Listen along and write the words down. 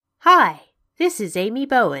Hi, this is Amy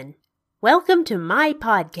Bowen. Welcome to my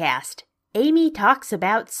podcast, Amy Talks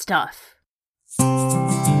About Stuff.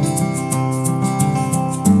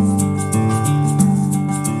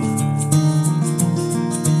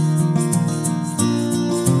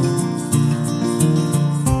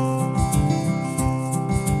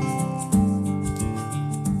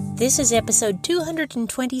 This is episode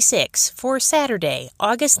 226 for Saturday,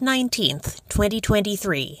 August 19th,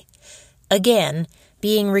 2023. Again,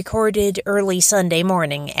 being recorded early Sunday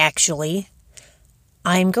morning, actually.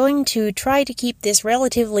 I'm going to try to keep this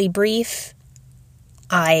relatively brief.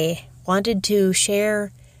 I wanted to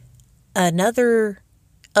share another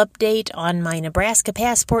update on my Nebraska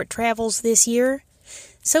passport travels this year.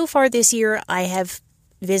 So far this year, I have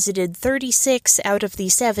visited 36 out of the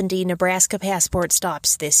 70 Nebraska passport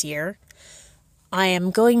stops this year. I am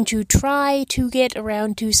going to try to get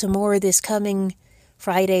around to some more this coming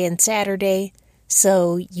Friday and Saturday,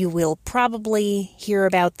 so you will probably hear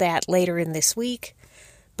about that later in this week.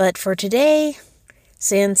 But for today,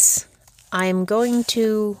 since I'm going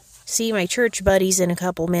to see my church buddies in a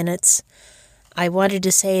couple minutes, I wanted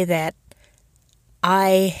to say that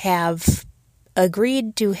I have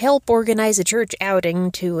agreed to help organize a church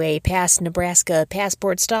outing to a past Nebraska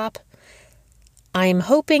passport stop. I'm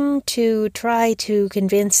hoping to try to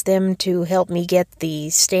convince them to help me get the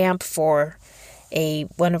stamp for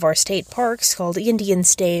one of our state parks called Indian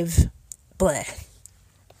Cave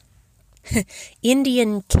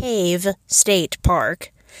State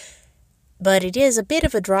Park. But it is a bit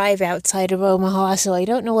of a drive outside of Omaha, so I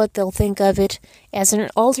don't know what they'll think of it. As an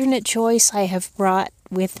alternate choice, I have brought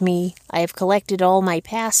with me, I have collected all my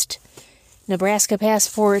past Nebraska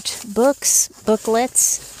passport booklets.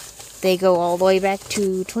 They go all the way back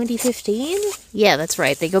to 2015? Yeah, that's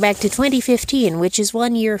right. They go back to 2015, which is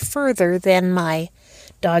 1 year further than my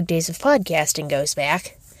Dog Days of Podcasting goes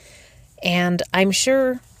back. And I'm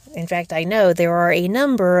sure, in fact, I know there are a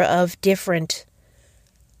number of different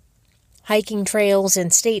hiking trails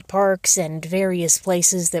and state parks and various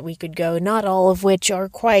places that we could go, not all of which are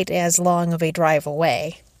quite as long of a drive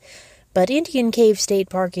away. But Indian Cave State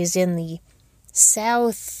Park is in the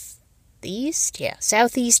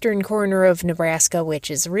southeastern corner of Nebraska,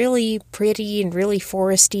 which is really pretty and really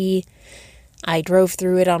foresty. I drove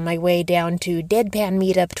through it on my way down to Deadpan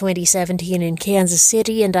Meetup 2017 in Kansas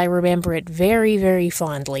City, and I remember it very, very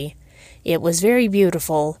fondly. It was very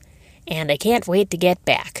beautiful, and I can't wait to get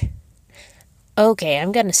back. Okay,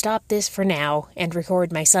 I'm going to stop this for now and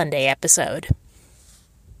record my Sunday episode.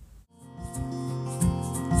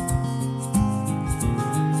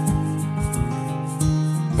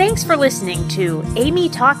 Thanks for listening to Amy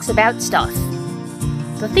Talks About Stuff.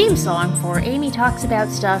 The theme song for Amy Talks About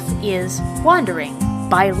Stuff is Wandering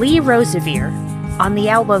by Lee Rosevere on the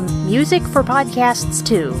album Music for Podcasts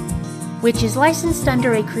 2, which is licensed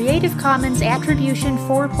under a Creative Commons Attribution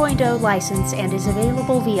 4.0 license and is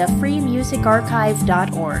available via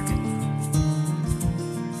freemusicarchive.org.